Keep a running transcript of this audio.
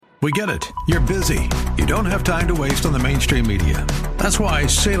We get it. You're busy. You don't have time to waste on the mainstream media. That's why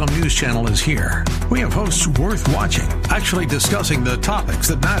Salem News Channel is here. We have hosts worth watching, actually discussing the topics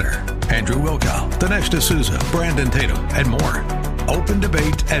that matter. Andrew Wilkow, Dinesh D'Souza, Brandon Tatum, and more. Open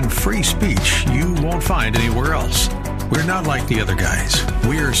debate and free speech you won't find anywhere else. We're not like the other guys.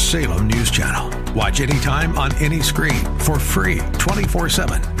 We're Salem News Channel. Watch anytime on any screen for free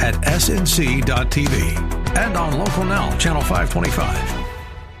 24/7 at snc.tv and on Local Now, Channel 525.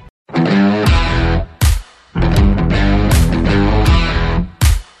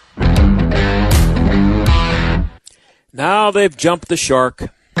 Now they've jumped the shark.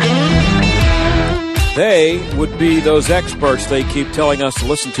 They would be those experts they keep telling us to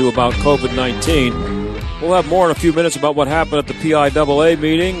listen to about COVID-19. We'll have more in a few minutes about what happened at the PIAA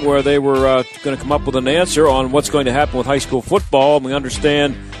meeting, where they were going to come up with an answer on what's going to happen with high school football. And we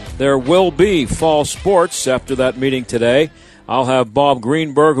understand there will be fall sports after that meeting today. I'll have Bob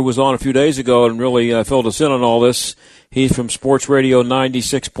Greenberg, who was on a few days ago and really filled us in on all this. He's from Sports Radio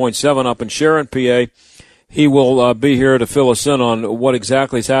 96.7 up in Sharon, PA. He will be here to fill us in on what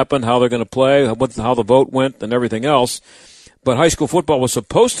exactly has happened, how they're going to play, how the vote went, and everything else. But high school football was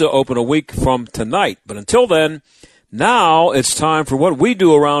supposed to open a week from tonight. But until then, now it's time for what we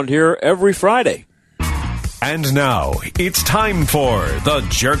do around here every Friday. And now it's time for the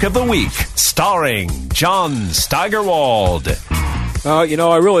Jerk of the Week, starring John Steigerwald. I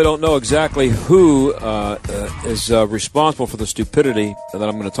really don't know exactly who is responsible for the stupidity that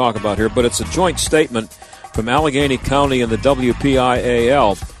I'm going to talk about here, but it's a joint statement from Allegheny County and the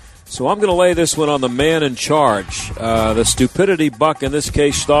WPIAL. So I'm going to lay this one on the man in charge. The stupidity buck in this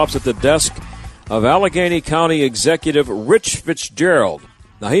case stops at the desk of Allegheny County Executive Rich Fitzgerald.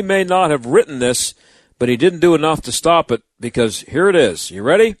 Now, he may not have written this, but he didn't do enough to stop it, because here it is. You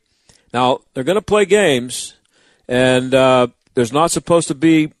ready? Now, they're going to play games, and there's not supposed to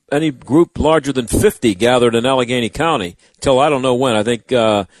be any group larger than 50 gathered in Allegheny County till I don't know when. I think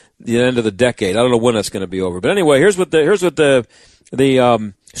the end of the decade. I don't know when that's going to be over. But anyway, here's what the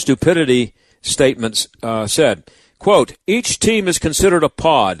stupidity statements said. Quote, each team is considered a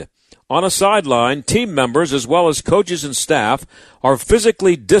pod. On a sideline, team members as well as coaches and staff are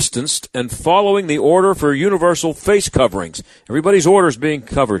physically distanced and following the order for universal face coverings. Everybody's order is being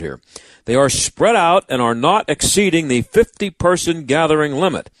covered here. They are spread out and are not exceeding the 50-person gathering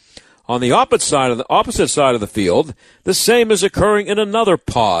limit. On the opposite side of the field, the same is occurring in another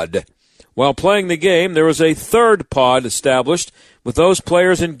pod. While playing the game, there is a third pod established with those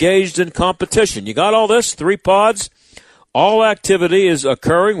players engaged in competition. You got all this? 3 pods? All activity is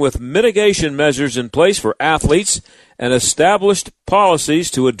occurring with mitigation measures in place for athletes and established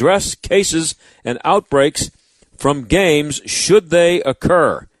policies to address cases and outbreaks from games should they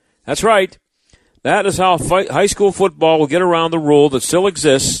occur. That's right. That is how high school football will get around the rule that still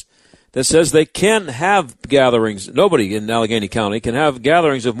exists that says they can have gatherings. Nobody in Allegheny County can have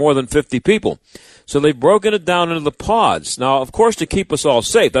gatherings of more than 50 people. So they've broken it down into the pods. Now, of course, to keep us all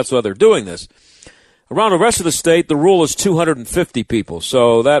safe, that's why they're doing this. Around the rest of the state, the rule is 250 people.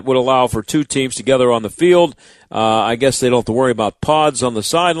 So that would allow for 2 teams together on the field. I guess they don't have to worry about pods on the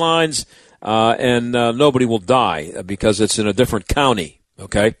sidelines, and nobody will die because it's in a different county,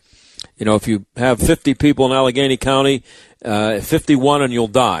 okay? If you have 50 people in Allegheny County, 51 and you'll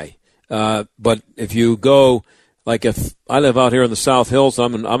die. But if you go, like if I live out here in the South Hills,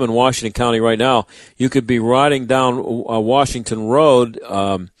 I'm in Washington County right now, you could be riding down Washington Road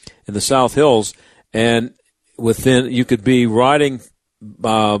in the South Hills, and you could be riding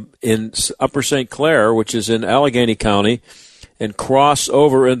in Upper St. Clair, which is in Allegheny County, and cross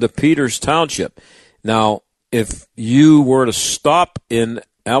over into Peters Township. Now, if you were to stop in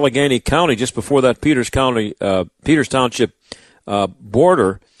Allegheny County just before that Peters Township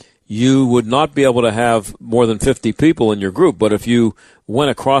border, you would not be able to have more than 50 people in your group. But if you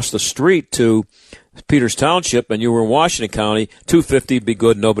went across the street to Peters Township and you were in Washington County, 250 would be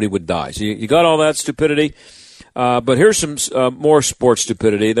good. Nobody would die. So you got all that stupidity. But here's some more sports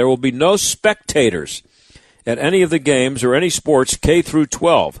stupidity. There will be no spectators at any of the games or any sports K through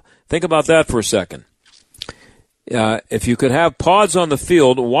 12. Think about that for a second. If you could have pods on the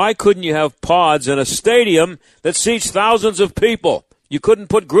field, why couldn't you have pods in a stadium that seats thousands of people? You couldn't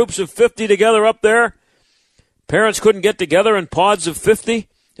put groups of 50 together up there? Parents couldn't get together in pods of 50?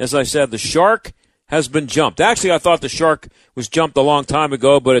 As I said, the shark has been jumped. Actually, I thought the shark was jumped a long time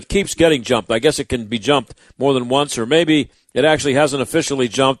ago, but it keeps getting jumped. I guess it can be jumped more than once, or maybe it actually hasn't officially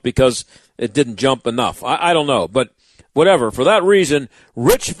jumped because it didn't jump enough. I don't know, but whatever. For that reason,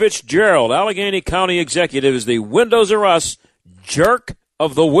 Rich Fitzgerald, Allegheny County Executive, is the Windows Are Us Jerk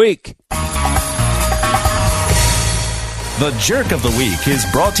of the Week. The Jerk of the Week is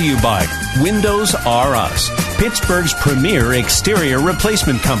brought to you by Windows R Us, Pittsburgh's premier exterior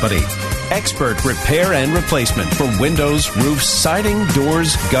replacement company. Expert repair and replacement for windows, roofs, siding,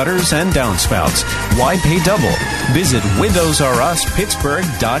 doors, gutters, and downspouts. Why pay double? Visit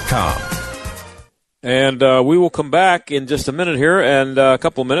WindowsRUsPittsburgh.com. And we will come back in just a minute here and a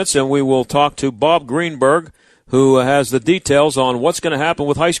couple of minutes, and we will talk to Bob Greenberg, who has the details on what's going to happen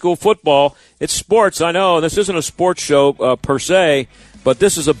with high school football. It's sports, I know. This isn't a sports show per se, but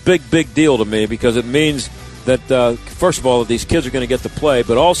this is a big, big deal to me because it means that, first of all, that these kids are going to get to play,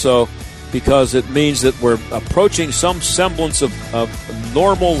 but also because it means that we're approaching some semblance of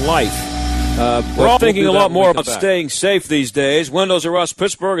normal life. We're all thinking a lot more about staying safe these days. Windows R Us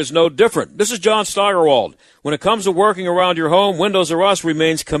Pittsburgh is no different. This is John Steigerwald. When it comes to working around your home, Windows R Us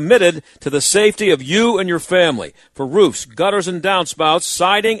remains committed to the safety of you and your family. For roofs, gutters and downspouts,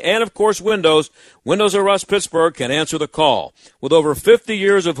 siding, and, of course, windows, Windows R Us Pittsburgh can answer the call. With over 50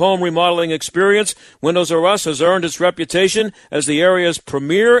 years of home remodeling experience, Windows R Us has earned its reputation as the area's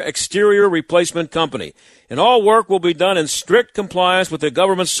premier exterior replacement company. And all work will be done in strict compliance with the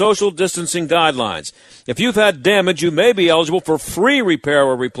government's social distancing guidelines. If you've had damage, you may be eligible for free repair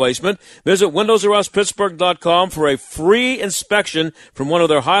or replacement. Visit WindowsRUsPittsburgh.com for a free inspection from one of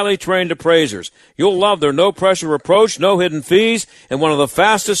their highly trained appraisers. You'll love their no-pressure approach, no hidden fees, and one of the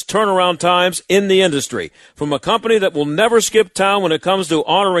fastest turnaround times in the industry. From a company that will never skip town when it comes to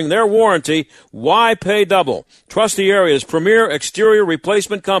honoring their warranty, why pay double? Trust the area's premier exterior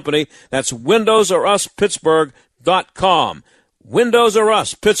replacement company. That's WindowsRUsPittsburgh.com.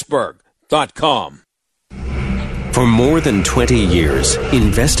 WindowsRUsPittsburgh.com. For more than 20 years,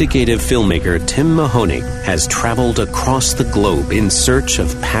 investigative filmmaker Tim Mahoney has traveled across the globe in search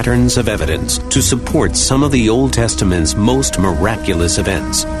of patterns of evidence to support some of the Old Testament's most miraculous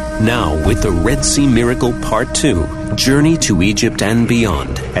events. Now, with the Red Sea Miracle Part 2, Journey to Egypt and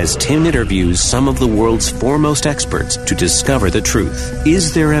Beyond, as Tim interviews some of the world's foremost experts to discover the truth.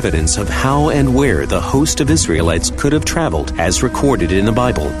 Is there evidence of how and where the host of Israelites could have traveled as recorded in the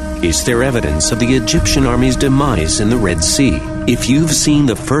Bible? Is there evidence of the Egyptian army's demise in the Red Sea? If you've seen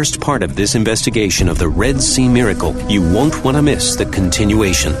the first part of this investigation of the Red Sea Miracle, you won't want to miss the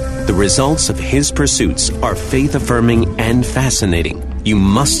continuation. The results of his pursuits are faith-affirming and fascinating. You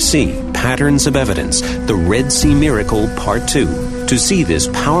must see Patterns of Evidence, the Red Sea Miracle Part 2. To see this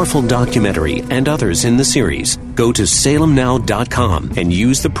powerful documentary and others in the series, go to salemnow.com and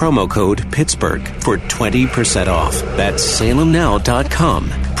use the promo code Pittsburgh for 20% off. That's salemnow.com,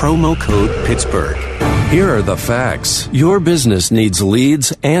 promo code Pittsburgh. Here are the facts. Your business needs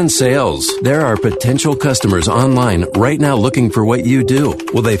leads and sales. There are potential customers online right now looking for what you do.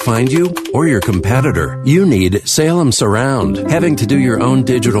 Will they find you or your competitor? You need Salem Surround. Having to do your own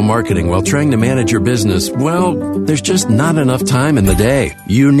digital marketing while trying to manage your business, well, there's just not enough time in the day.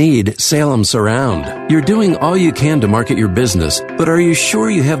 You need Salem Surround. You're doing all you can to market your business, but are you sure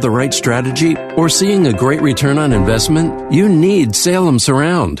you have the right strategy or seeing a great return on investment? You need Salem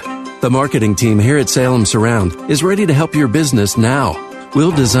Surround. The marketing team here at Salem Surround is ready to help your business now.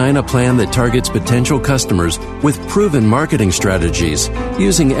 We'll design a plan that targets potential customers with proven marketing strategies,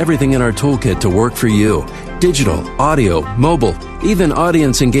 using everything in our toolkit to work for you. Digital, audio, mobile, even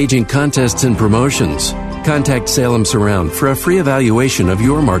audience-engaging contests and promotions. Contact Salem Surround for a free evaluation of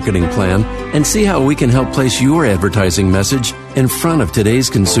your marketing plan and see how we can help place your advertising message in front of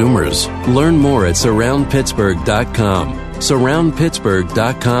today's consumers. Learn more at surroundpittsburgh.com.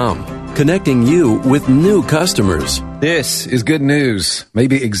 surroundpittsburgh.com. Connecting you with new customers. This is good news,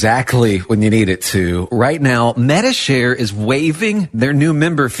 maybe exactly when you need it to. Right now, MediShare is waiving their new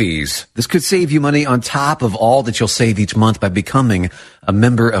member fees. This could save you money on top of all that you'll save each month by becoming a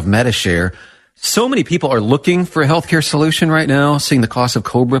member of MediShare. So many people are looking for a healthcare solution right now, seeing the cost of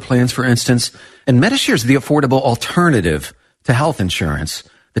COBRA plans, for instance. And MediShare is the affordable alternative to health insurance.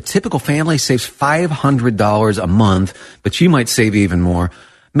 The typical family saves $500 a month, but you might save even more.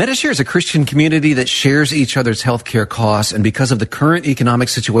 MediShare is a Christian community that shares each other's healthcare costs, and because of the current economic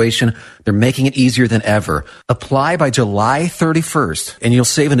situation, they're making it easier than ever. Apply by July 31st, and you'll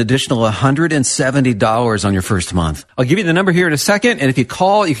save an additional $170 on your first month. I'll give you the number here in a second, and if you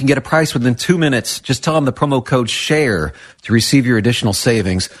call, you can get a price within 2 minutes. Just tell them the promo code SHARE to receive your additional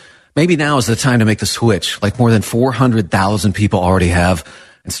savings. Maybe now is the time to make the switch, like more than 400,000 people already have,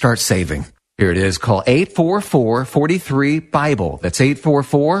 and start saving. Here it is. Call 844-43-BIBLE. That's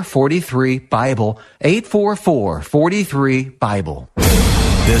 844-43-BIBLE. 844-43-BIBLE.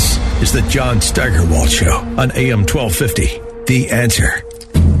 This is the John Steigerwald Show on AM 1250. The Answer.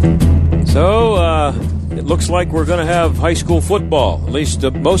 So, it looks like we're going to have high school football. At least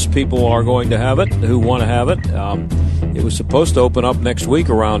most people are going to have it who want to have it. It was supposed to open up next week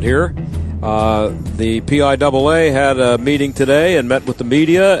around here. The PIAA had a meeting today and met with the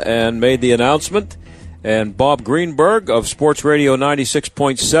media and made the announcement. And Bob Greenberg of Sports Radio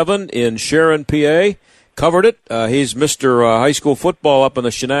 96.7 in Sharon, PA, covered it. He's Mr. High School Football up in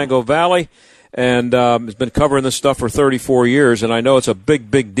the Shenango Valley, and has been covering this stuff for 34 years. And I know it's a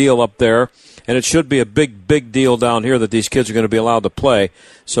big, big deal up there, and it should be a big, big deal down here that these kids are going to be allowed to play.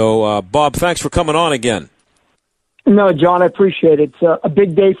 So, Bob, thanks for coming on again. No, John, I appreciate it. It's a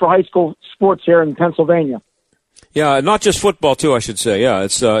big day for high school sports here in Pennsylvania. Yeah, not just football too, I should say. Yeah,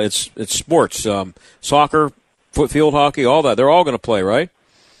 it's sports, soccer, field hockey, all that. They're all going to play, right?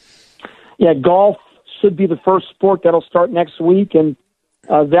 Yeah, golf should be the first sport that'll start next week, and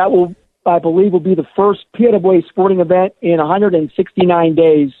that will, I believe, will be the first PIAA sporting event in 169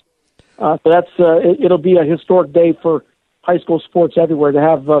 days. So it'll be a historic day for high school sports everywhere to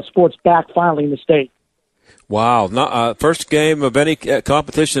have sports back finally in the state. Wow! First game of any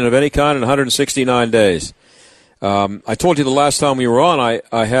competition of any kind in 169 days. I told you the last time we were on,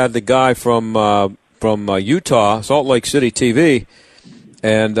 I had the guy from Utah, Salt Lake City TV,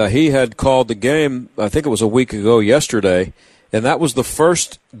 and he had called the game, I think it was a week ago yesterday, and that was the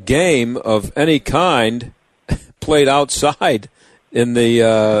first game of any kind played outside in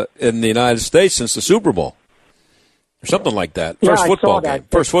the United States since the Super Bowl, or something like that. First football game.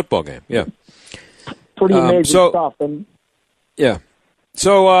 First football game, yeah. Pretty amazing stuff. And yeah.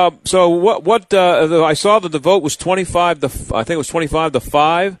 So what? I saw that the vote was 25 to. I think it was 25 to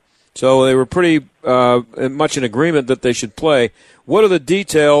 5. So they were pretty much in agreement that they should play. What are the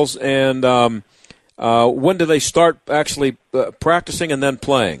details, and when do they start actually practicing and then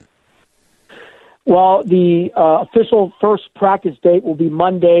playing? Well, the official first practice date will be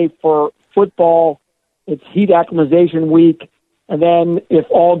Monday for football. It's heat acclimatization week, and then if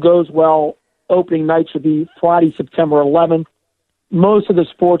all goes well, opening night should be Friday, September 11th. Most of the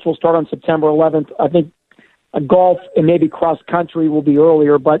sports will start on September 11th. I think golf and maybe cross country will be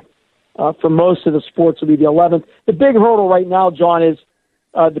earlier, but for most of the sports it will be the 11th. The big hurdle right now, John, is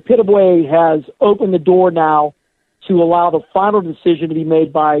the PIAA has opened the door now to allow the final decision to be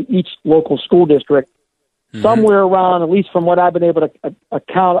made by each local school district. Mm-hmm. Somewhere around, at least from what I've been able to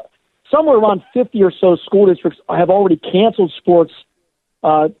account, somewhere around 50 or so school districts have already canceled sports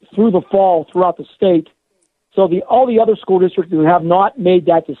through the fall throughout the state. So all the other school districts who have not made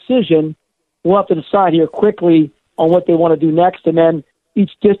that decision will have to decide here quickly on what they want to do next, and then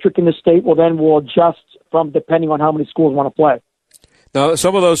each district in the state will adjust from depending on how many schools want to play. Now,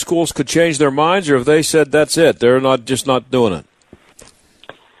 some of those schools could change their minds, or if they said that's it, they're not doing it.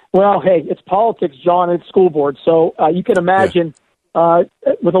 Well, hey, it's politics, John, and it's school board. So you can imagine with a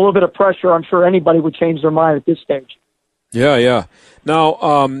little bit of pressure, I'm sure anybody would change their mind at this stage. Yeah.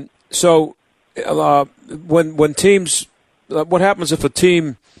 Now, when teams, what happens if a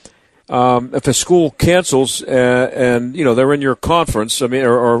team, if a school cancels and they're in your conference? I mean,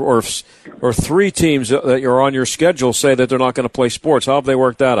 or three teams that are on your schedule say that they're not going to play sports. How have they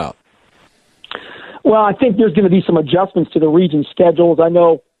worked that out? Well, I think there's going to be some adjustments to the region schedules. I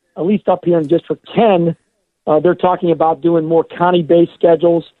know at least up here in District 10, they're talking about doing more county-based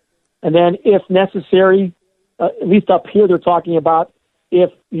schedules, and then if necessary, at least up here, they're talking about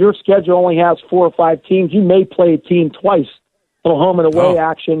if your schedule only has 4 or 5 teams, you may play a team twice, a little home and away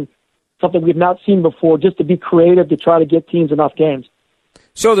action, something we've not seen before, just to be creative to try to get teams enough games.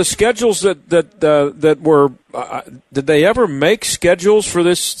 So the schedules that were, did they ever make schedules for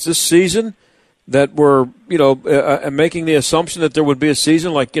this season that were, making the assumption that there would be a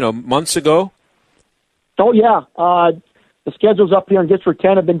season like, months ago? Oh, yeah. The schedules up here in District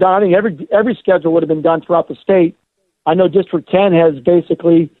 10 have been done. I think every schedule would have been done throughout the state. I know District 10 has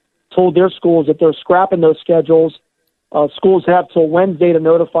basically told their schools that they're scrapping those schedules. Schools have till Wednesday to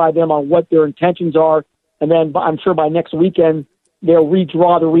notify them on what their intentions are, and then I'm sure by next weekend they'll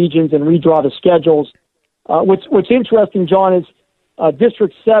redraw the regions and redraw the schedules. What's interesting, John, is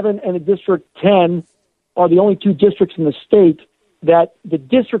District 7 and District 10 are the only 2 districts in the state that the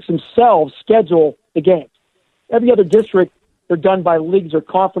districts themselves schedule the games. Every other district, they're done by leagues or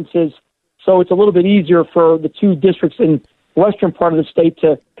conferences, so it's a little bit easier for the 2 districts in the western part of the state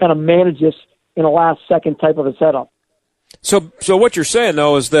to kind of manage this in a last-second type of a setup. So what you're saying,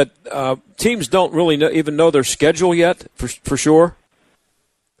 though, is that teams don't really even know their schedule yet, for sure,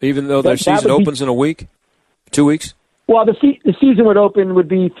 even though their season opens in a week, 2 weeks? Well, the season would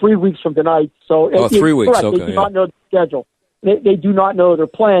be 3 weeks from tonight. So 3 weeks, correct. okay. They do not know the schedule. They do not know they're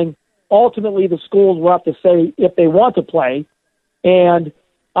playing. Ultimately, the schools will have to say if they want to play, and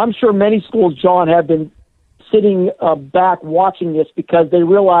I'm sure many schools, John, have been sitting back watching this because they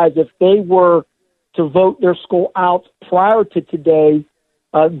realize if they were to vote their school out prior to today,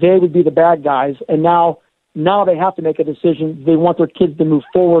 they would be the bad guys. And now they have to make a decision if they want their kids to move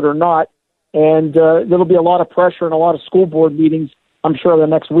forward or not. And there'll be a lot of pressure and a lot of school board meetings, I'm sure, the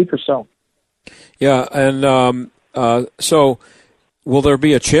next week or so. Yeah, and so will there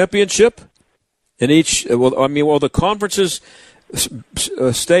be a championship in each? Will the conferences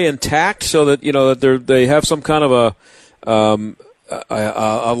stay intact so that that they have some kind of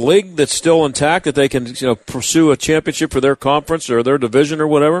a league that's still intact that they can pursue a championship for their conference or their division or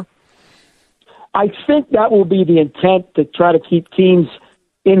whatever? I think that will be the intent, to try to keep teams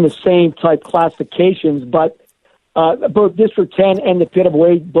in the same type classifications. But both District 10 and the Pit of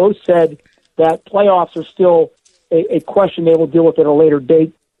Wade both said that playoffs are still a question they will deal with at a later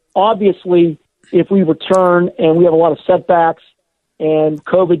date. Obviously, if we return and we have a lot of setbacks and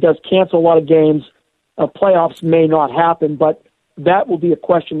COVID does cancel a lot of games, playoffs may not happen, but that will be a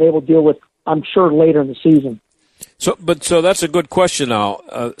question they will deal with, I'm sure, later in the season. So that's a good question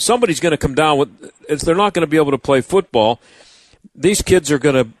now. Somebody's going to come down with, if they're not going to be able to play football, these kids are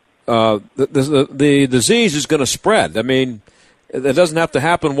going to, the disease is going to spread. I mean, it doesn't have to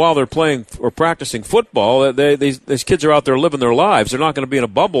happen while they're playing or practicing football. These kids are out there living their lives. They're not going to be in a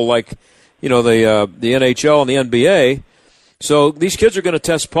bubble like, the NHL and the NBA. So these kids are going to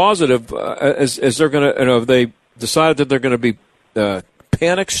test positive as they're going to, if they decide that they're going to be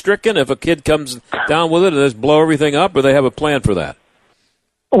panic-stricken if a kid comes down with it and just blow everything up, or they have a plan for that?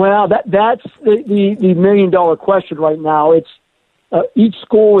 Well, that's the million-dollar question right now. It's each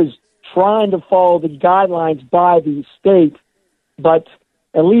school is trying to follow the guidelines by the state, but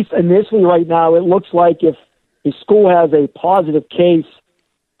at least initially right now, it looks like if the school has a positive case,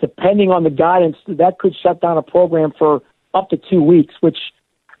 depending on the guidance, that could shut down a program for up to 2 weeks, which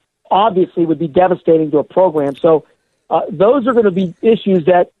obviously would be devastating to a program. So those are going to be issues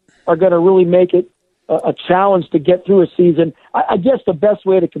that are going to really make it a challenge to get through a season. I guess the best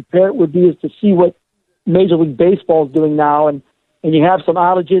way to compare it would be is to see what Major League Baseball is doing now, and you have some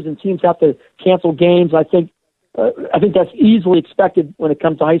outages and teams have to cancel games. I think that's easily expected when it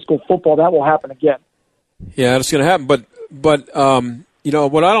comes to high school football. That will happen again. Yeah, it's going to happen. But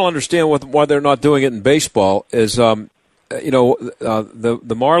what I don't understand why they're not doing it in baseball is the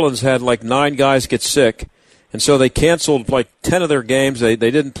Marlins had like 9 guys get sick, and so they canceled like 10 of their games. They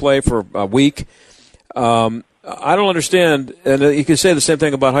didn't play for a week. I don't understand, and you can say the same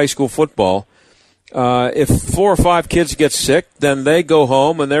thing about high school football. If 4 or 5 kids get sick, then they go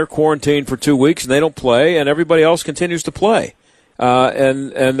home and they're quarantined for 2 weeks and they don't play, and everybody else continues to play.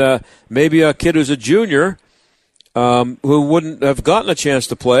 And maybe a kid who's a junior who wouldn't have gotten a chance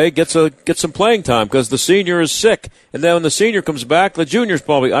to play gets some playing time because the senior is sick, and then when the senior comes back, the junior's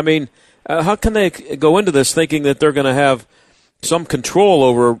probably. I mean, how can they go into this thinking that they're going to have some control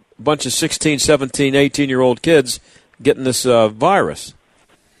over a bunch of 16, 17, 18-year-old kids getting this virus?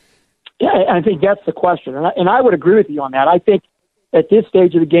 Yeah, I think that's the question, and I would agree with you on that. I think at this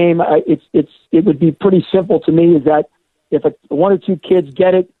stage of the game, it would be pretty simple to me is that if 1 or 2 kids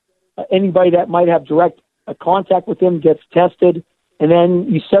get it, anybody that might have direct contact with them gets tested, and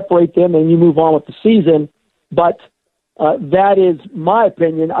then you separate them and you move on with the season. But that is my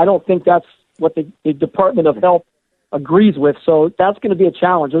opinion. I don't think that's what the Department of Health agrees with, so that's going to be a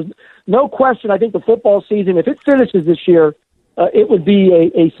challenge. There's no question. I think the football season, if it finishes this year, it would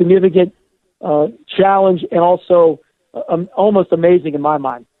be a significant challenge and also almost amazing in my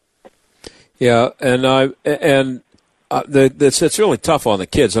mind. Yeah, and it's really tough on the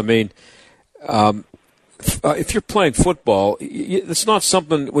kids. I mean, if you're playing football, it's not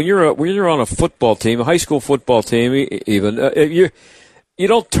something when you're on a football team, a high school football team, even you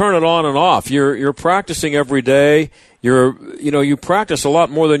don't turn it on and off. You're practicing every day. You practice a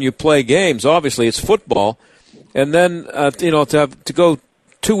lot more than you play games. Obviously, it's football. And then, to go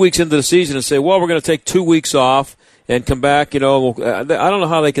 2 weeks into the season and say, well, we're going to take 2 weeks off and come back, I don't know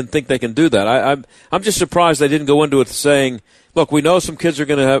how they can think they can do that. I'm just surprised they didn't go into it saying, look, we know some kids are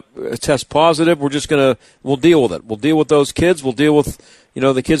going to have test positive. We'll deal with it. We'll deal with those kids. We'll deal with,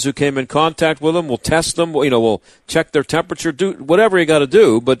 the kids who came in contact with them. We'll test them. We'll check their temperature, do whatever you got to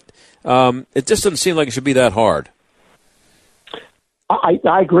do. But it just doesn't seem like it should be that hard.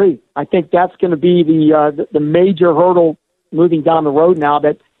 I agree. I think that's going to be the major hurdle moving down the road now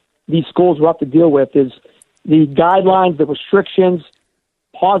that these schools will have to deal with is the guidelines, the restrictions,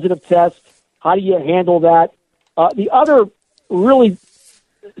 positive tests. How do you handle that? The other really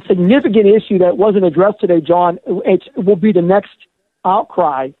significant issue that wasn't addressed today, John, it will be the next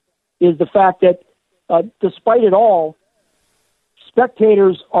outcry, is the fact that despite it all,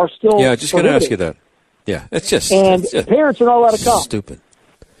 spectators are still just going to ask you that. Yeah, it's just parents are not allowed to come. Stupid.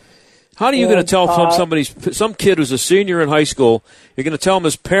 How are you going to tell some kid who's a senior in high school, you're going to tell him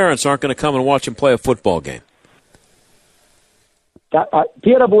his parents aren't going to come and watch him play a football game?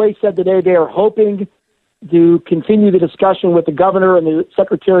 PWA said today they are hoping to continue the discussion with the governor and the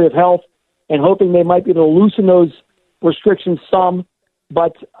Secretary of Health and hoping they might be able to loosen those restrictions some,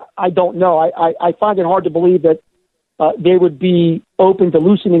 but I don't know. I find it hard to believe that they would be open to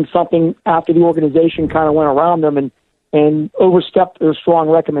loosening something after the organization kind of went around them and overstepped their strong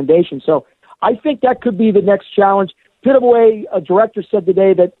recommendation. So I think that could be the next challenge. PWA director said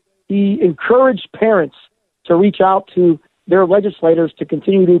today that he encouraged parents to reach out to their legislators to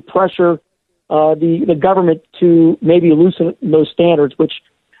continue to pressure the government to maybe loosen those standards, which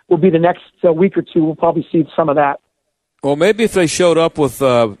will be the next week or two. We'll probably see some of that. Well, maybe if they showed up with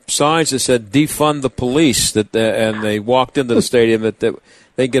signs that said "defund the police," and they walked into the stadium, that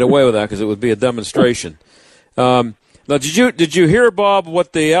they'd get away with that because it would be a demonstration. Now, did you hear, Bob,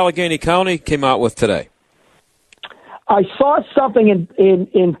 what the Allegheny County came out with today? I saw something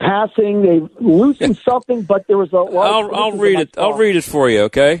in passing. They loosened something, but there was a lot. I'll read it. I'll read it for you.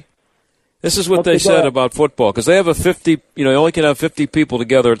 Okay. This is what they said about football, because they have a 50. You only can have 50 people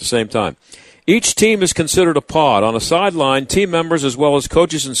together at the same time. Each team is considered a pod. On a sideline, team members as well as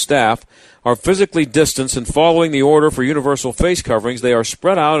coaches and staff are physically distanced, and following the order for universal face coverings, they are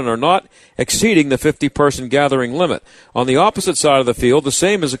spread out and are not exceeding the 50-person gathering limit. On the opposite side of the field, the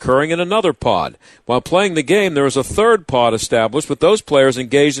same is occurring in another pod. While playing the game, there is a third pod established with those players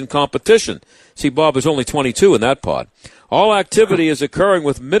engaged in competition. See, Bob, there's only 22 in that pod. All activity is occurring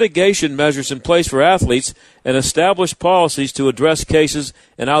with mitigation measures in place for athletes and established policies to address cases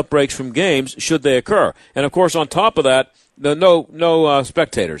and outbreaks from games should they occur. And, of course, on top of that, no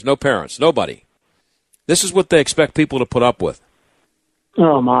spectators, no parents, nobody. This is what they expect people to put up with.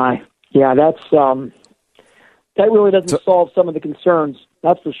 Oh, my. Yeah, that really doesn't solve some of the concerns.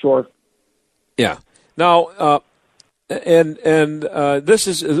 That's for sure. Yeah. Now, this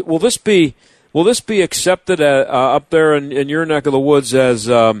is will this be accepted up there in your neck of the woods as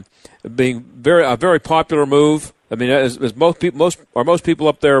being a very popular move? I mean, is most people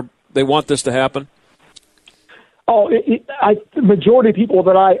up there, they want this to happen? Oh, the majority of people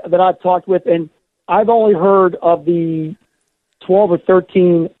that I've talked with, and I've only heard of the 12 or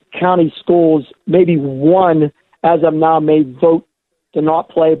 13 county schools, maybe one as of now may vote to not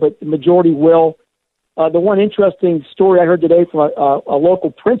play, but the majority will. The one interesting story I heard today from a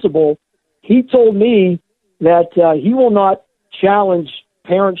local principal, he told me that he will not challenge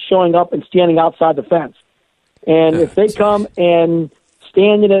parents showing up and standing outside the fence. And if they come and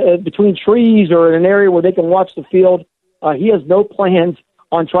stand between trees or in an area where they can watch the field, he has no plans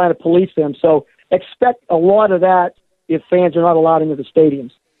on trying to police them. So expect a lot of that if fans are not allowed into the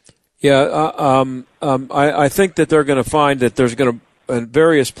stadiums. Yeah, I think that they're going to find that there's going to, in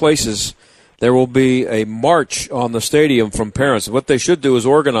various places, there will be a march on the stadium from parents. What they should do is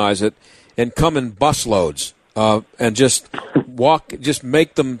organize it and come in busloads and just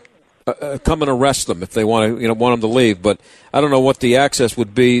make them come and arrest them if they want them to leave. But I don't know what the access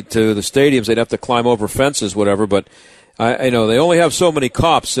would be to the stadiums. They'd have to climb over fences, whatever. But I know they only have so many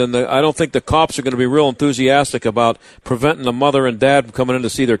cops, and I don't think the cops are going to be real enthusiastic about preventing a mother and dad from coming in to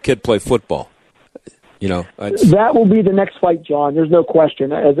see their kid play football. That will be the next fight, John. There's no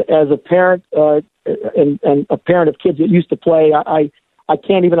question. As a parent and a parent of kids that used to play, I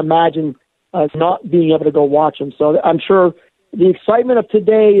can't even imagine not being able to go watch them. So I'm sure the excitement of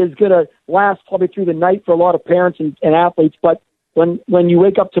today is going to last probably through the night for a lot of parents and athletes. But when you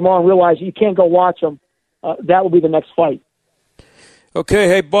wake up tomorrow and realize you can't go watch them, that will be the next fight. Okay,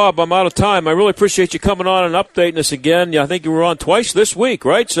 hey, Bob, I'm out of time. I really appreciate you coming on and updating us again. I think you were on twice this week,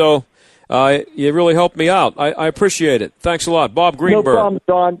 right? So you really helped me out. I appreciate it. Thanks a lot. Bob Greenberg. No problem,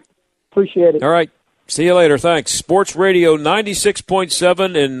 Don. Appreciate it. All right. See you later. Thanks. Sports Radio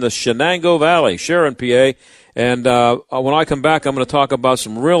 96.7 in the Shenango Valley, Sharon, PA. And when I come back, I'm going to talk about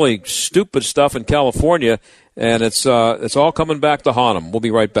some really stupid stuff in California, and it's all coming back to haunt them. We'll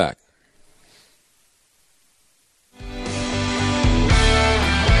be right back.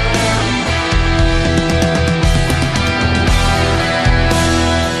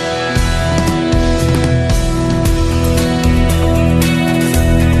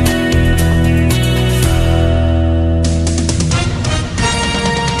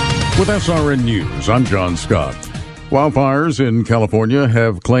 With SRN News, I'm John Scott. Wildfires in California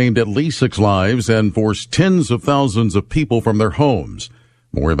have claimed at least 6 lives and forced tens of thousands of people from their homes.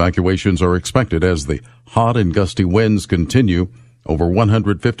 More evacuations are expected as the hot and gusty winds continue. Over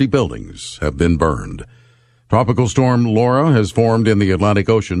 150 buildings have been burned. Tropical storm Laura has formed in the Atlantic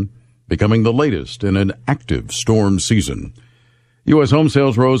Ocean, becoming the latest in an active storm season. U.S. home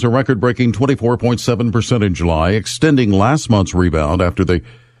sales rose a record-breaking 24.7% in July, extending last month's rebound after the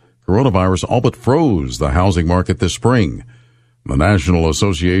coronavirus all but froze the housing market this spring. The National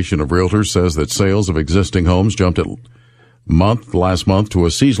Association of Realtors says that sales of existing homes jumped last month to a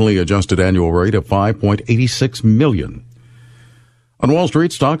seasonally adjusted annual rate of 5.86 million. On Wall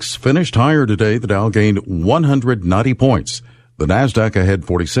Street, stocks finished higher today. The Dow gained 190 points. The Nasdaq ahead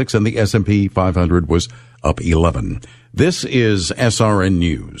 46, and the S&P 500 was up 11. This is SRN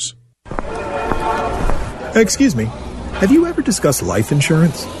News. Excuse me, have you ever discussed life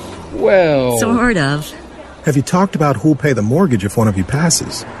insurance? Well, sort of. Have you talked about who'll pay the mortgage if one of you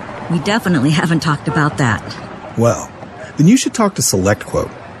passes? We definitely haven't talked about that. Well, then you should talk to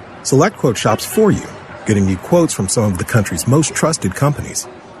SelectQuote. SelectQuote shops for you, getting you quotes from some of the country's most trusted companies,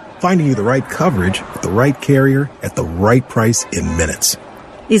 finding you the right coverage with the right carrier at the right price in minutes.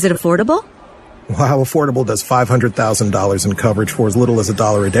 Is it affordable? Well, how affordable does $500,000 in coverage for as little as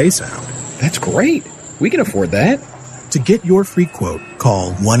 $1 a day sound? That's great. We can afford that. To get your free quote,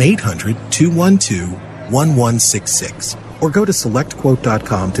 call 1-800-212-1166 or go to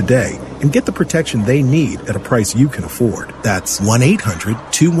SelectQuote.com today and get the protection they need at a price you can afford. That's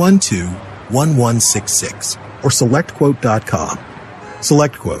 1-800-212-1166 or SelectQuote.com.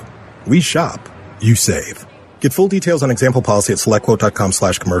 SelectQuote. We shop. You save. Get full details on example policy at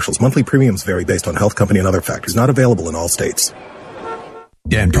SelectQuote.com/commercials. Monthly premiums vary based on health, company, and other factors. Not available in all states.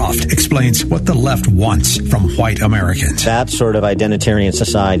 Dan Proft explains what the left wants from white Americans. That sort of identitarian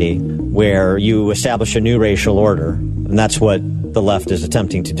society where you establish a new racial order, and that's what the left is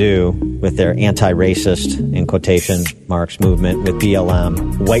attempting to do with their anti-racist, in quotation marks, movement with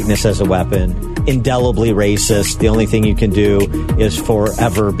BLM, whiteness as a weapon, indelibly racist. The only thing you can do is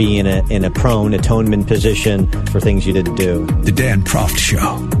forever be in a prone atonement position for things you didn't do. The Dan Proft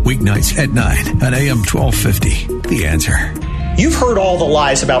Show, weeknights at 9 on AM 1250. The Answer. You've heard all the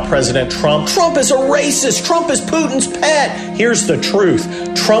lies about President Trump. Trump is a racist. Trump is Putin's pet. Here's the truth.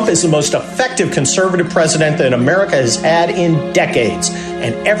 Trump is the most effective conservative president that America has had in decades.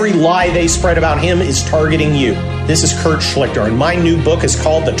 And every lie they spread about him is targeting you. This is Kurt Schlichter, and my new book is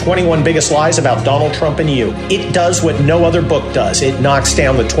called The 21 Biggest Lies About Donald Trump and You. It does what no other book does. It knocks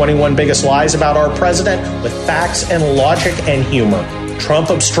down the 21 biggest lies about our president with facts and logic and humor. Trump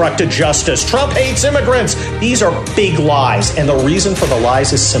obstructed justice. Trump hates immigrants. These are big lies, and the reason for the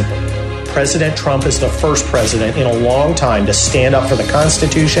lies is simple. President Trump is the first president in a long time to stand up for the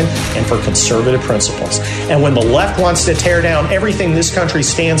Constitution and for conservative principles. And when the left wants to tear down everything this country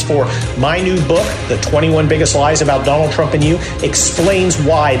stands for, my new book, The 21 Biggest Lies About Donald Trump and You, explains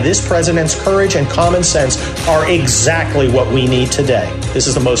why this president's courage and common sense are exactly what we need today. This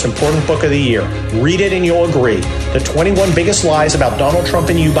is the most important book of the year. Read it and you'll agree. The 21 Biggest Lies About Donald Trump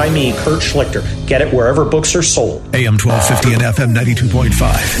and You by me, Kurt Schlichter. Get it wherever books are sold. AM 1250 and FM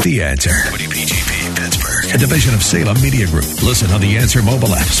 92.5. The Answer. WPGP Pittsburgh, a division of Salem Media Group. Listen on the Answer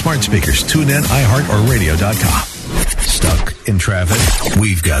mobile app, smart speakers, TuneIn, iHeart, or radio.com. Stuck in traffic?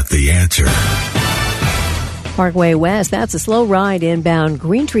 We've got the answer. Parkway West, that's a slow ride inbound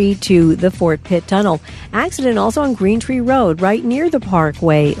Greentree to the Fort Pitt Tunnel. Accident also on Greentree Road, right near the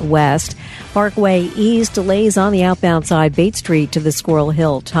Parkway West. Parkway East, delays on the outbound side, Bate Street to the Squirrel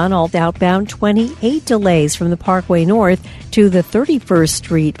Hill Tunnel. Outbound 28 delays from the Parkway North to the 31st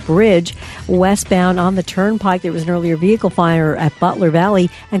Street Bridge. Westbound on the Turnpike, there was an earlier vehicle fire at Butler Valley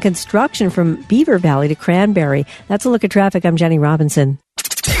and construction from Beaver Valley to Cranberry. That's a look at traffic. I'm Jenny Robinson.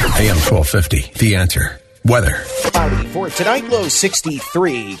 AM 1250, The Answer. Weather. Cloudy for tonight, low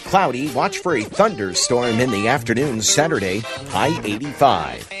 63. Cloudy, watch for a thunderstorm in the afternoon Saturday, high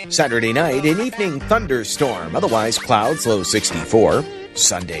 85. Saturday night, an evening thunderstorm, otherwise clouds, low 64.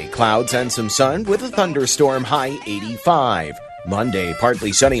 Sunday, clouds and some sun with a thunderstorm, high 85. Monday,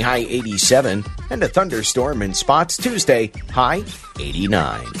 partly sunny, high 87. And a thunderstorm in spots Tuesday, high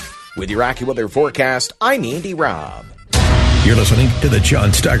 89. With your AccuWeather forecast, I'm Andy Robb. You're listening to the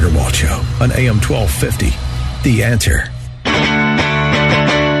John Steigerwald Show on AM 1250. The Answer.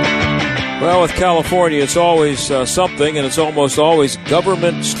 Well, with California, it's always something, and it's almost always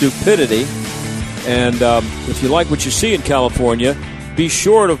government stupidity. And if you like what you see in California, be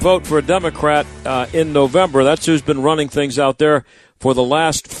sure to vote for a Democrat in November. That's who's been running things out there for the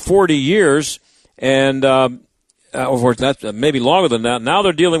last 40 years, and maybe longer than that. Now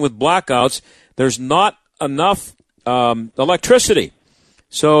they're dealing with blackouts. There's not enough electricity,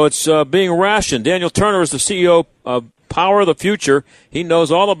 so it's being rationed. Daniel Turner is the CEO of Power of the Future. He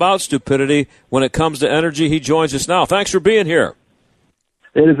knows all about stupidity when it comes to energy. He joins us now. Thanks for being here.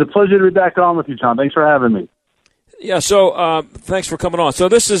 It is a pleasure to be back on with you, John. Thanks for having me. Yeah, so thanks for coming on. So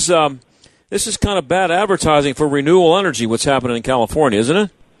this is this is kind of bad advertising for renewable energy, what's happening in California, isn't it?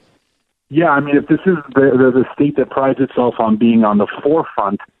 Yeah, I mean, if this is the state that prides itself on being on the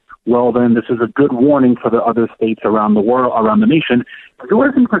forefront, well, then this is a good warning for the other states around the world, around the nation,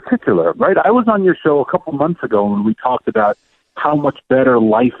 yours in particular, right? I was on your show a couple months ago when we talked about how much better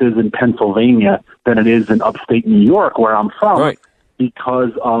life is in Pennsylvania than it is in upstate New York, where I'm from, right,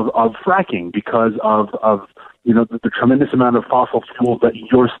 because of fracking, because of the tremendous amount of fossil fuels that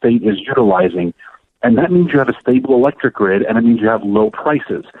your state is utilizing. And that means you have a stable electric grid, and it means you have low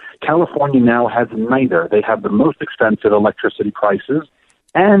prices. California now has neither. They have the most expensive electricity prices,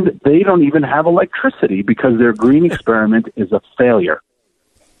 and they don't even have electricity because their green experiment is a failure.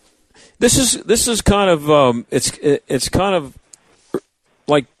 This is kind of it's kind of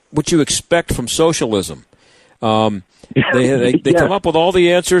like what you expect from socialism. They come up with all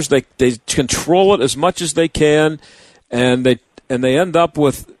the answers. They control it as much as they can, and they end up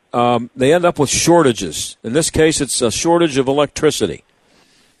with shortages. In this case, it's a shortage of electricity.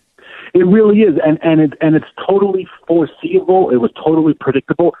 It really is, and it's totally foreseeable. It was totally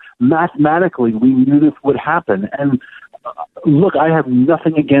predictable. Mathematically, we knew this would happen. And look, I have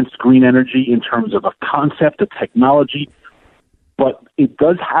nothing against green energy in terms of a concept, a technology, but it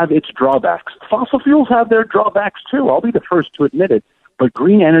does have its drawbacks. Fossil fuels have their drawbacks too. I'll be the first to admit it. But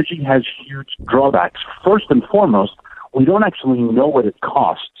green energy has huge drawbacks. First and foremost, we don't actually know what it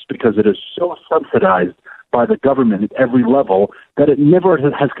costs because it is so subsidized by the government at every level that it never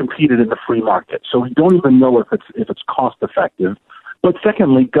has competed in the free market. So we don't even know if it's cost effective. But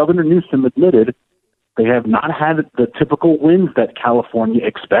secondly, Governor Newsom admitted they have not had the typical winds that California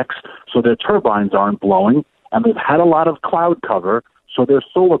expects, so their turbines aren't blowing, and they've had a lot of cloud cover, so their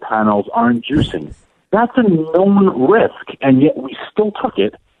solar panels aren't juicing. That's a known risk, and yet we still took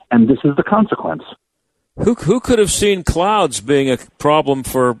it, and this is the consequence. Who could have seen clouds being a problem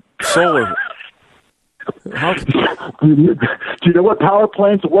for solar? Do you know what power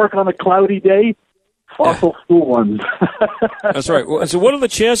plants work on a cloudy day? Fossil fuel ones. That's right. So what are the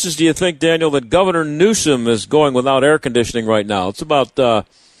chances, do you think, Daniel, that Governor Newsom is going without air conditioning right now? It's about, 3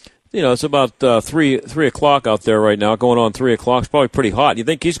 o'clock out there right now, going on 3 o'clock. It's probably pretty hot. You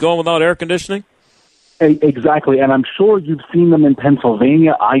think he's going without air conditioning? Exactly, and I'm sure you've seen them in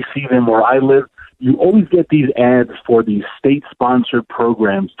Pennsylvania. I see them where I live. You always get these ads for these state-sponsored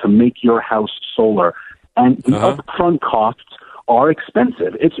programs to make your house solar, and the upfront costs are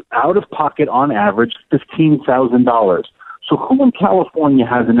expensive. It's out of pocket on average $15,000. So who in California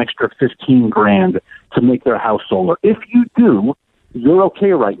has an extra $15,000 to make their house solar? If you do, you're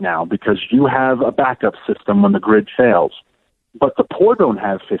okay right now because you have a backup system when the grid fails. But the poor don't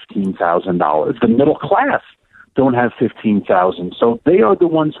have $15,000. The middle class don't have $15,000. So they are the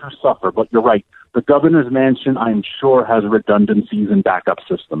ones who suffer. But you're right. The governor's mansion, I'm sure, has redundancies and backup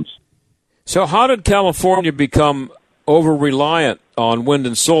systems. So how did California become over-reliant on wind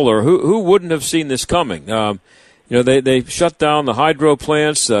and solar? Who wouldn't have seen this coming? They shut down the hydro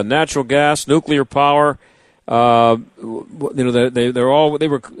plants, natural gas, nuclear power. They were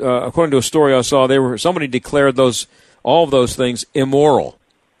according to a story I saw, somebody declared all of those things immoral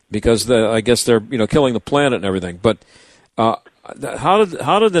because I guess they're killing the planet and everything. But how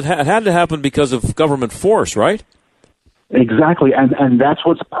did it had to happen because of government force, right? Exactly, and that's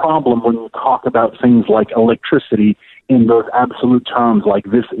what's a problem when you talk about things like electricity in those absolute terms, like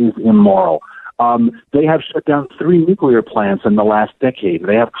this is immoral. They have shut down 3 nuclear plants in the last decade.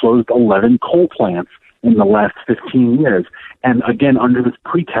 They have closed 11 coal plants in the last 15 years. And again, under this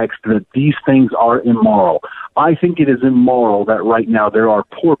pretext that these things are immoral. I think it is immoral that right now there are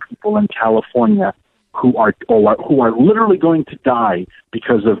poor people in California who are literally going to die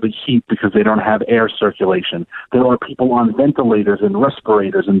because of the heat, because they don't have air circulation. There are people on ventilators and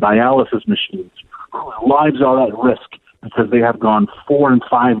respirators and dialysis machines whose lives are at risk because they have gone 4 and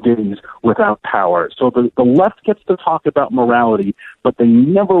 5 days without power. So the left gets to talk about morality, but they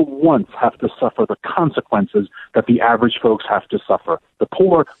never once have to suffer the consequences that the average folks have to suffer. The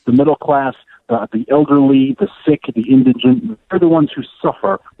poor, the middle class, the elderly, the sick, the indigent, they're the ones who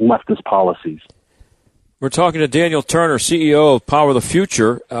suffer leftist policies. We're talking to Daniel Turner, CEO of Power the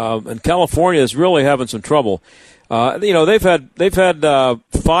Future, and California is really having some trouble. They've had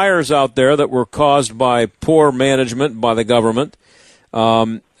fires out there that were caused by poor management by the government.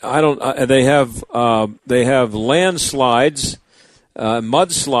 They have landslides,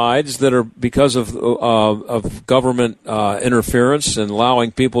 mudslides that are because of government interference and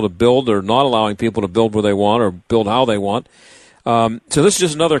allowing people to build or not allowing people to build where they want or build how they want. So this is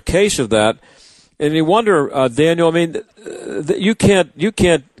just another case of that. And you wonder, Daniel, I mean, you can't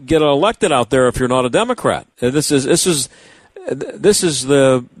get elected out there if you're not a Democrat. This is this is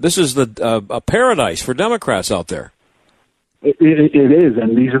a paradise for Democrats out there. It is,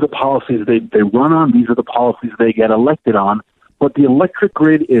 and these are the policies they run on. These are the policies they get elected on. But the electric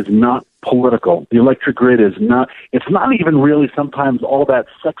grid is not political. The electric grid is not. It's not even really sometimes all that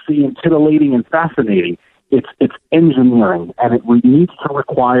sexy and titillating and fascinating. It's engineering, and it needs to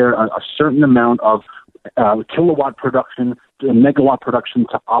require a certain amount of kilowatt production, megawatt production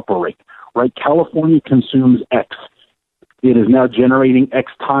to operate. Right? California consumes X. It is now generating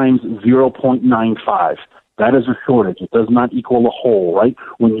X times 0.95. That is a shortage. It does not equal a whole, right?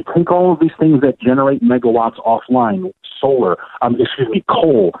 When you take all of these things that generate megawatts offline,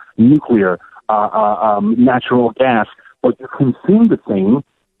 coal, nuclear, natural gas, but you consume the thing,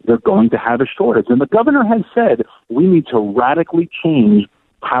 they're going to have a shortage. And the governor has said we need to radically change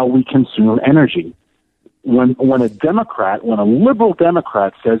how we consume energy. When a liberal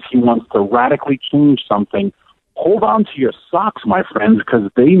Democrat says he wants to radically change something, hold on to your socks, my friends, because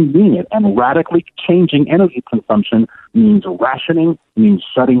they mean it. And radically changing energy consumption means rationing, means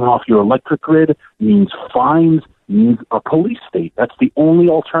shutting off your electric grid, means fines, means a police state. That's the only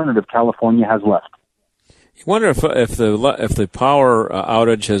alternative California has left. You wonder if the power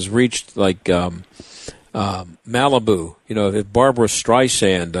outage has reached like Malibu. You know, if Barbara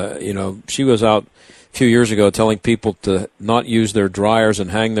Streisand, she was out a few years ago telling people to not use their dryers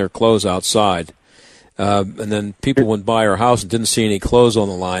and hang their clothes outside. And then people went by her house and didn't see any clothes on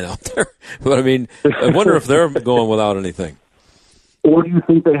the line out there. But I mean, I wonder if they're going without anything. Or do you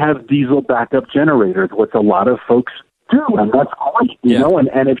think they have diesel backup generators, which a lot of folks do, and that's great, you know,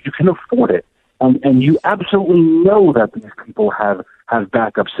 and if you can afford it. And you absolutely know that these people have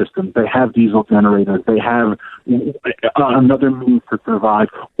backup systems. They have diesel generators. They have another means to survive.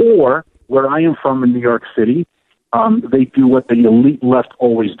 Or, where I am from in New York City, they do what the elite left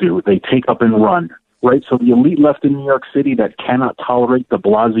always do. They take up and run, right? So the elite left in New York City that cannot tolerate de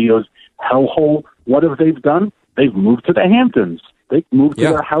Blasio's hellhole, what have they done? They've moved to the Hamptons. They've moved to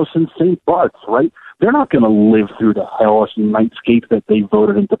their house in St. Bart's, right? They're not going to live through the hellish nightscape that they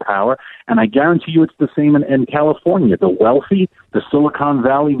voted into power. And I guarantee you it's the same in California. The wealthy, the Silicon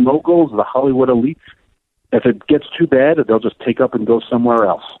Valley moguls, the Hollywood elites, if it gets too bad, they'll just take up and go somewhere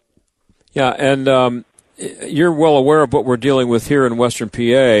else. Yeah, and you're well aware of what we're dealing with here in Western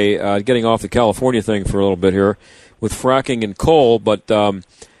PA, getting off the California thing for a little bit here, with fracking and coal, but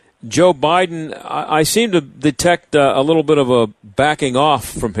Joe Biden, I seem to detect a little bit of a backing off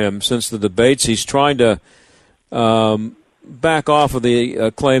from him since the debates. He's trying to back off of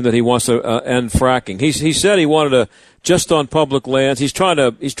the claim that he wants to end fracking. He said he wanted to just on public lands. He's trying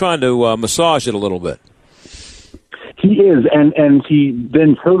to massage it a little bit. He is, and he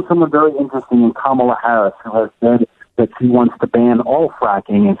then chose someone very interesting in Kamala Harris, who has said that she wants to ban all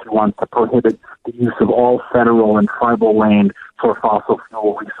fracking and she wants to prohibit the use of all federal and tribal land for fossil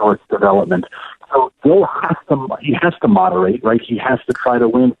fuel resource development. So Bill he has to moderate, right? He has to try to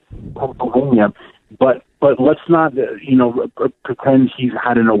win Pennsylvania, but let's not, pretend he's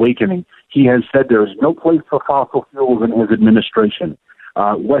had an awakening. He has said there is no place for fossil fuels in his administration.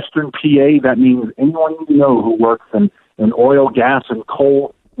 Western PA, that means anyone you know who works in oil, gas, and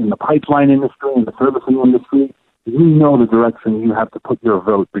coal, in the pipeline industry, in the servicing industry, you know the direction you have to put your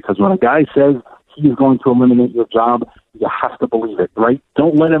vote, because when a guy says he's going to eliminate your job, you have to believe it, right?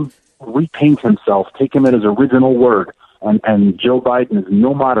 Don't let him repaint himself. Take him at his original word. And Joe Biden is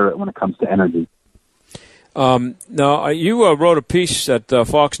no moderate when it comes to energy. Now, you wrote a piece at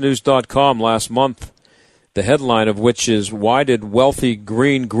FoxNews.com last month, the headline of which is, "Why did wealthy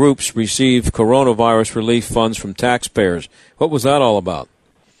green groups receive coronavirus relief funds from taxpayers?" What was that all about?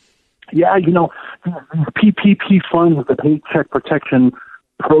 Yeah, these PPP funds, the Paycheck Protection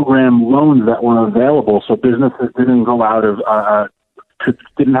Program loans that were available, so businesses didn't go out of,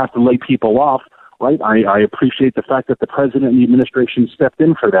 didn't have to lay people off, right? I appreciate the fact that the president and the administration stepped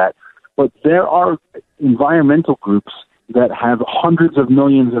in for that. But there are environmental groups that have hundreds of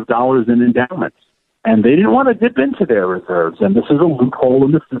millions of dollars in endowments, and they didn't want to dip into their reserves. And this is a loophole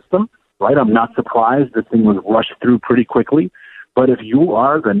in the system, right? I'm not surprised this thing was rushed through pretty quickly. But if you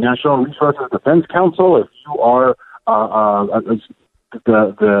are the National Resources Defense Council, if you are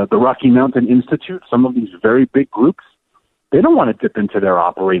the Rocky Mountain Institute, some of these very big groups, they don't want to dip into their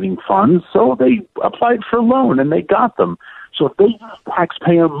operating funds, so they applied for a loan and they got them. So if they use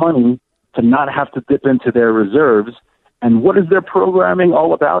taxpayer money to not have to dip into their reserves, and what is their programming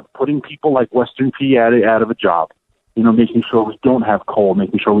all about? Putting people like Western PA out of a job. Making sure we don't have coal,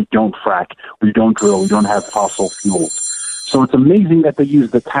 making sure we don't frack, we don't drill, we don't have fossil fuels. So it's amazing that they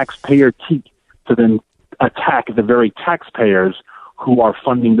use the taxpayer teat to then attack the very taxpayers who are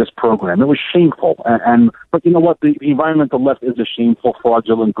funding this program. It was shameful. But you know what? The environmental left is a shameful,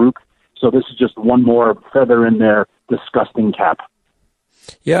 fraudulent group. So this is just one more feather in their disgusting cap.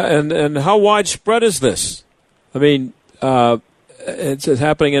 Yeah, and how widespread is this? I mean, it's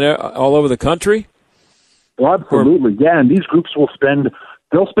happening all over the country? Well, absolutely, yeah. And these groups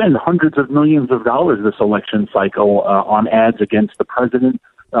they'll spend hundreds of millions of dollars this election cycle on ads against the president.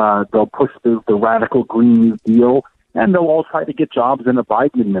 They'll push the radical Green New Deal, and they'll all try to get jobs in a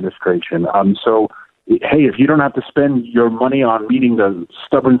Biden administration. So, hey, if you don't have to spend your money on meeting the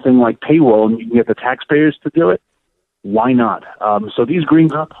stubborn thing like payroll and you can get the taxpayers to do it, why not? So these green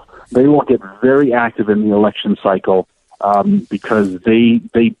groups, they will get very active in the election cycle because they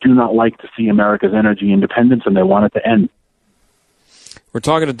do not like to see America's energy independence, and they want it to end. We're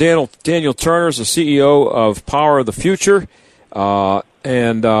talking to Daniel Turner, the CEO of Power of the Future,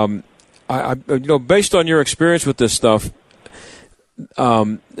 and I based on your experience with this stuff,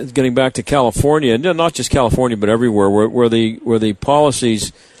 getting back to California, and not just California but everywhere, where the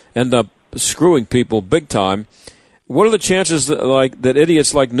policies end up screwing people big time. What are the chances that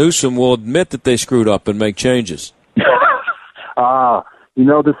idiots like Newsom will admit that they screwed up and make changes?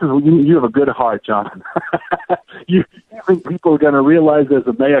 You have a good heart, John. You think people are going to realize there's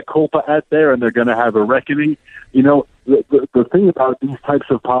a mea culpa out there and they're going to have a reckoning? You know, the thing about these types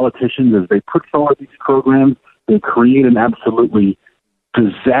of politicians is they put forward these programs, they create an absolutely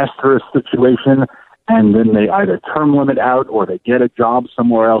disastrous situation, and then they either term limit out or they get a job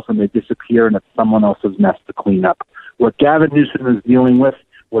somewhere else and they disappear, and it's someone else's mess to clean up. What Gavin Newsom is dealing with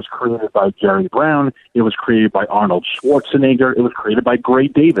was created by Jerry Brown. It was created by Arnold Schwarzenegger. It was created by Gray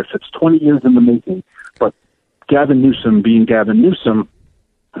Davis. It's 20 years in the making. But Gavin Newsom, being Gavin Newsom,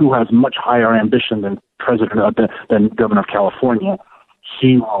 who has much higher ambition than than Governor of California,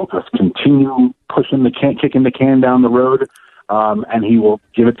 he will just continue kicking the can down the road, and he will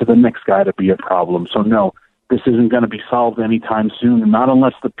give it to the next guy to be a problem. So no, this isn't going to be solved anytime soon, not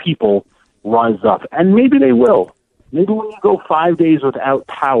unless the people rise up. And maybe they will. Maybe when you go 5 days without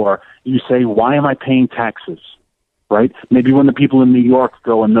power, you say, why am I paying taxes? Right? Maybe when the people in New York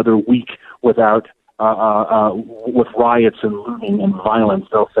go another week without with riots and looting and violence,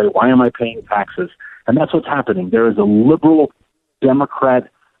 they'll say, why am I paying taxes? And that's what's happening. There is a liberal Democrat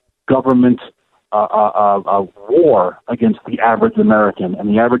government war against the average American, and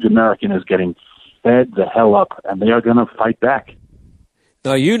the average American is getting fed the hell up, and they are going to fight back.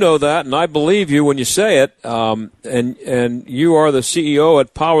 Now, you know that, and I believe you when you say it, and you are the CEO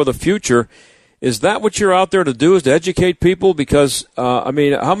at Power of the Future. Is that what you're out there to do, is to educate people? Because, how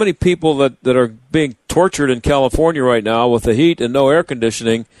many people that are being tortured in California right now with the heat and no air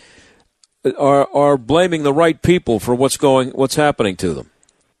conditioning are blaming the right people for what's happening to them?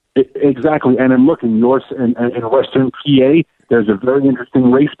 Exactly. And in Western PA, there's a very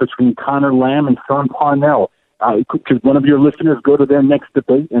interesting race between Connor Lamb and Sean Parnell. Could one of your listeners go to their next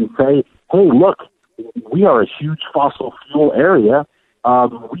debate and say, hey, look, we are a huge fossil fuel area.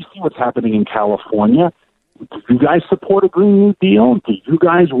 We see what's happening in California. Do you guys support a Green New Deal? Do you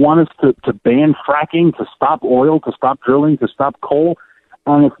guys want us to ban fracking, to stop oil, to stop drilling, to stop coal?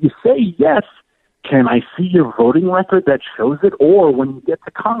 And if you say yes, can I see your voting record that shows it? Or when you get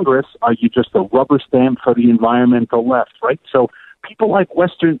to Congress, are you just a rubber stamp for the environmental left, right? So people in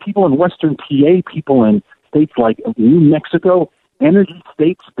Western PA, people in states like New Mexico, energy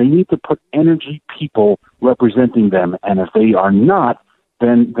states, they need to put energy people representing them. And if they are not,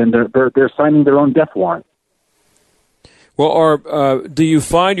 then they're signing their own death warrant. Well, do you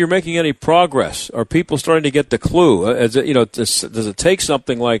find you're making any progress? Are people starting to get the clue? Does it take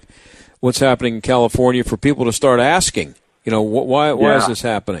something like what's happening in California for people to start asking, why is this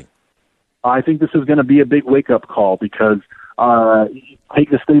happening? I think this is going to be a big wake-up call because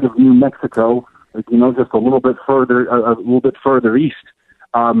take the state of New Mexico, just a little bit further east.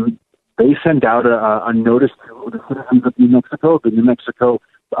 They sent out a notice to the citizens of New Mexico. The New Mexico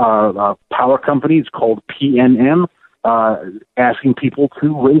power company is called PNM, asking people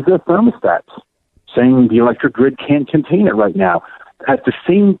to raise their thermostats, saying the electric grid can't contain it right now. At the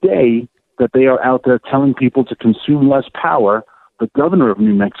same day that they are out there telling people to consume less power, the governor of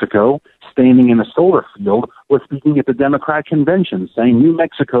New Mexico, standing in a solar field, was speaking at the Democrat convention, saying New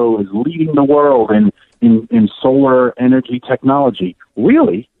Mexico is leading the world in solar energy technology.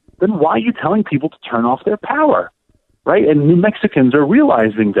 Really? Then why are you telling people to turn off their power? Right? And New Mexicans are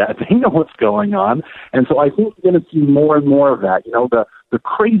realizing that. They know what's going on. And so I think you're going to see more and more of that. The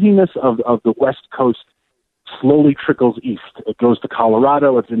craziness of the West Coast slowly trickles east. It goes to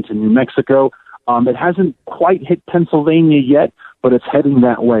Colorado. It's into New Mexico. It hasn't quite hit Pennsylvania yet, but it's heading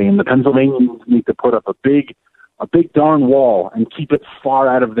that way. And the Pennsylvanians need to put up a big a big darn wall and keep it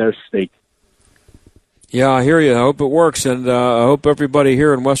far out of their state. Yeah, I hear you. I hope it works, and I hope everybody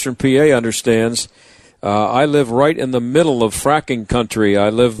here in Western PA understands. I live right in the middle of fracking country.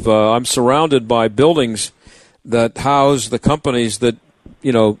 I'm surrounded by buildings that house the companies that,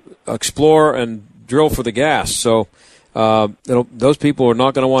 explore and drill for the gas. So those people are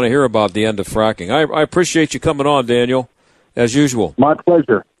not going to want to hear about the end of fracking. I appreciate you coming on, Daniel, as usual. My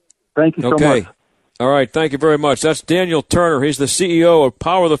pleasure. Thank you so much. All right, thank you very much. That's Daniel Turner. He's the CEO of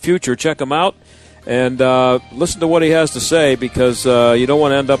Power the Future. Check him out and listen to what he has to say, because you don't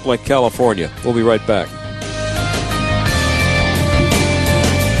want to end up like California. We'll be right back.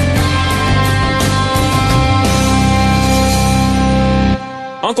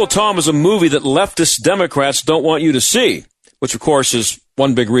 Uncle Tom is a movie that leftist Democrats don't want you to see, which, of course, is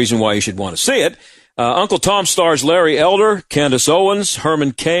one big reason why you should want to see it. Uncle Tom stars Larry Elder, Candace Owens,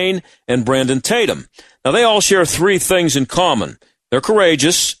 Herman Cain, and Brandon Tatum. Now, they all share three things in common. They're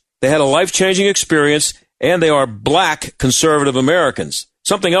courageous, they had a life-changing experience, and they are black conservative Americans.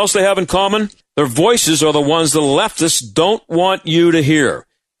 Something else they have in common? Their voices are the ones the leftists don't want you to hear,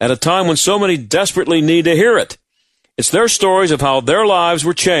 at a time when so many desperately need to hear it. It's their stories of how their lives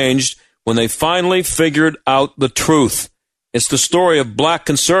were changed when they finally figured out the truth. It's the story of black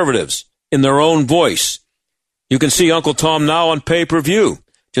conservatives in their own voice. You can see Uncle Tom now on pay-per-view.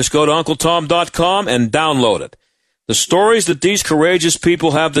 Just go to UncleTom.com and download it. The stories that these courageous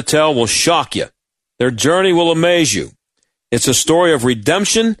people have to tell will shock you. Their journey will amaze you. It's a story of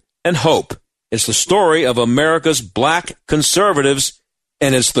redemption and hope. It's the story of America's black conservatives,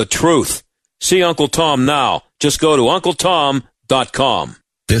 and it's the truth. See Uncle Tom now. Just go to UncleTom.com.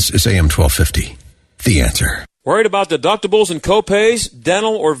 This is AM 1250. The Answer. Worried about deductibles and copays,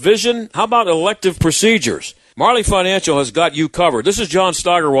 dental or vision? How about elective procedures? Marley Financial has got you covered. This is John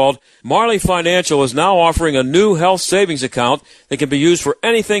Steigerwald. Marley Financial is now offering a new health savings account that can be used for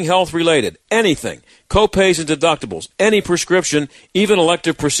anything health-related. Anything. Copays and deductibles, any prescription, even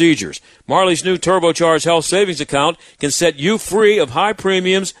elective procedures. Marley's new turbocharged health savings account can set you free of high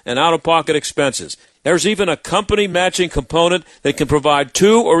premiums and out-of-pocket expenses. There's even a company matching component that can provide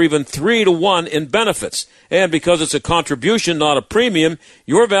 2 or even 3 to 1 in benefits. And because it's a contribution, not a premium,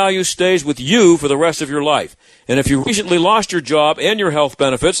 your value stays with you for the rest of your life. And if you recently lost your job and your health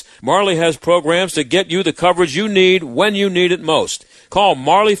benefits, Marley has programs to get you the coverage you need when you need it most. Call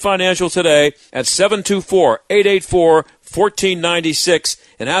Marley Financial today at 724-884-1496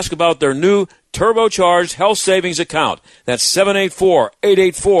 and ask about their new turbocharged health savings account. That's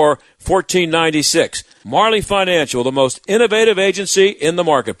 784-884-1496. Marley Financial, the most innovative agency in the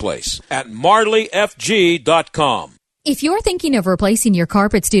marketplace, at marleyfg.com. If you're thinking of replacing your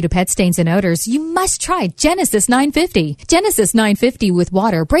carpets due to pet stains and odors, you must try Genesis 950. Genesis 950 with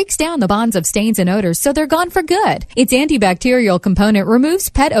water breaks down the bonds of stains and odors so they're gone for good. Its antibacterial component removes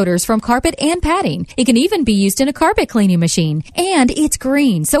pet odors from carpet and padding. It can even be used in a carpet cleaning machine. And it's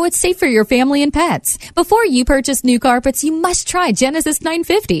green, so it's safe for your family and pets. Before you purchase new carpets, you must try Genesis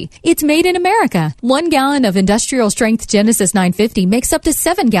 950. It's made in America. 1 gallon of industrial strength Genesis 950 makes up to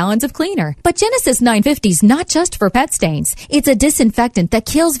 7 gallons of cleaner. But Genesis 950 is not just for pet stains. It's a disinfectant that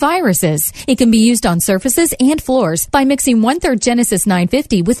kills viruses. It can be used on surfaces and floors by mixing 1/3 Genesis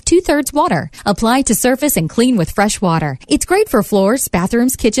 950 with 2/3 water. Apply to surface and clean with fresh water. It's great for floors,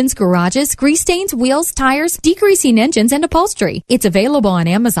 bathrooms, kitchens, garages, grease stains, wheels, tires, degreasing engines, and upholstery. It's available on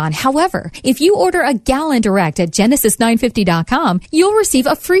Amazon. However, if you order a gallon direct at Genesis950.com, you'll receive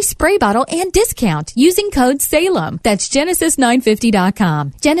a free spray bottle and discount using code SALEM. That's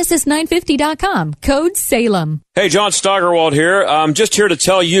Genesis950.com. Genesis950.com. Code SALEM. Hey, John Steigerwald here. I'm just here to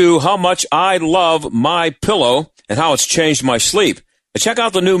tell you how much I love MyPillow and how it's changed my sleep. Check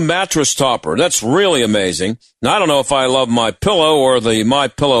out the new mattress topper. That's really amazing. Now, I don't know if I love MyPillow or the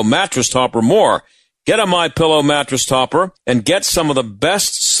MyPillow mattress topper more. Get a MyPillow mattress topper and get some of the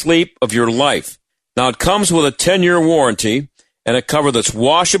best sleep of your life. Now, it comes with a 10-year warranty and a cover that's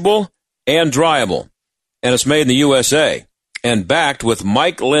washable and dryable. And it's made in the USA. And backed with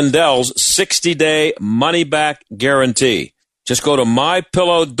Mike Lindell's 60-day money-back guarantee. Just go to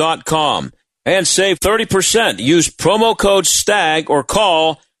MyPillow.com and save 30%. Use promo code STAG or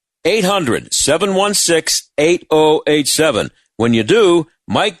call 800-716-8087. When you do,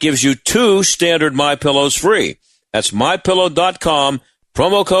 Mike gives you 2 standard MyPillows free. That's MyPillow.com,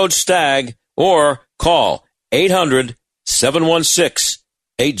 promo code STAG, or call 800-716-8087.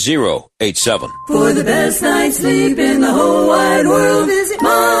 8087. For the best night's sleep in the whole wide world, visit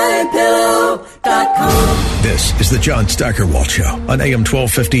MyPillow.com. This is the John Steigerwald Show on AM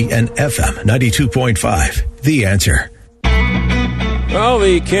 1250 and FM 92.5. The Answer. Well,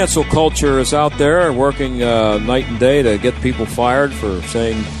 the cancel culture is out there working night and day to get people fired for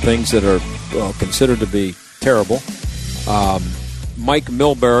saying things that are considered to be terrible. Mike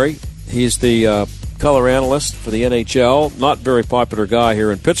Milbury, he's the color analyst for the NHL. Not very popular guy here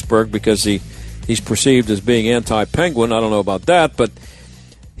in Pittsburgh because he's perceived as being anti-Penguin. I don't know about that, but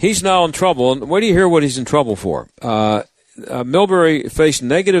he's now in trouble. And where do you hear what he's in trouble for? Milbury faced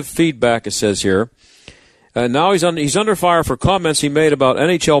negative feedback, it says here. Now he's under fire for comments he made about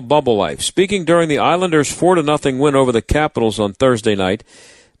NHL bubble life. Speaking during the Islanders' 4-0 win over the Capitals on Thursday night,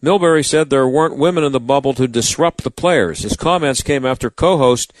 Milbury said there weren't women in the bubble to disrupt the players. His comments came after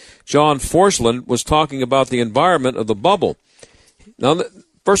co-host John Forsland was talking about the environment of the bubble. Now,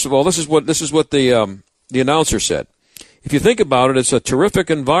 first of all, this is what the announcer said. If you think about it, it's a terrific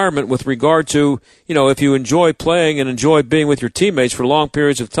environment with regard to, if you enjoy playing and enjoy being with your teammates for long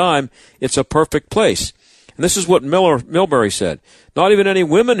periods of time, it's a perfect place. And this is what Milbury said. Not even any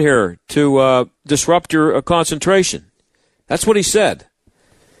women here to disrupt your concentration. That's what he said.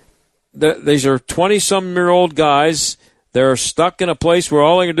 These are 20-some-year-old guys. They're stuck in a place where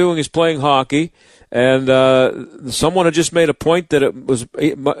all they're doing is playing hockey. And someone had just made a point that it was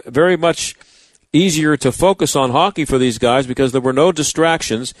very much easier to focus on hockey for these guys because there were no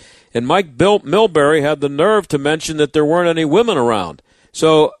distractions. And Mike Milbury had the nerve to mention that there weren't any women around.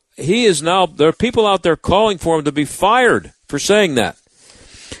 So there are people out there calling for him to be fired for saying that.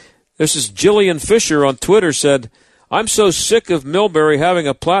 This is Jillian Fisher on Twitter said, I'm so sick of Milbury having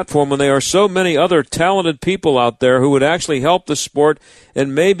a platform when there are so many other talented people out there who would actually help the sport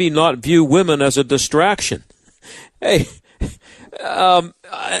and maybe not view women as a distraction. Hey,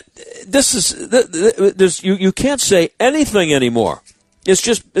 you can't say anything anymore.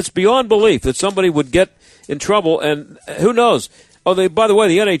 It's beyond belief that somebody would get in trouble, and who knows? Oh, by the way,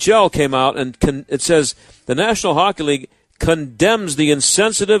 the NHL came out and it says the National Hockey League condemns the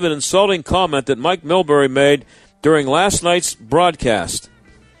insensitive and insulting comment that Mike Milbury made during last night's broadcast.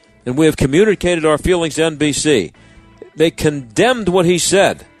 And we have communicated our feelings to NBC. They condemned what he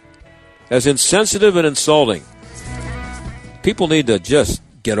said as insensitive and insulting. People need to just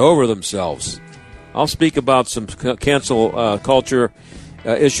get over themselves. I'll speak about some cancel culture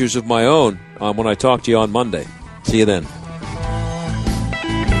issues of my own when I talk to you on Monday. See you then.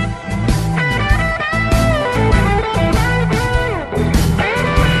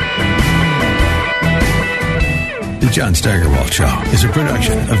 The John Steigerwald Show is a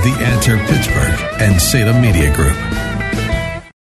production of the Answer Pittsburgh and Salem Media Group.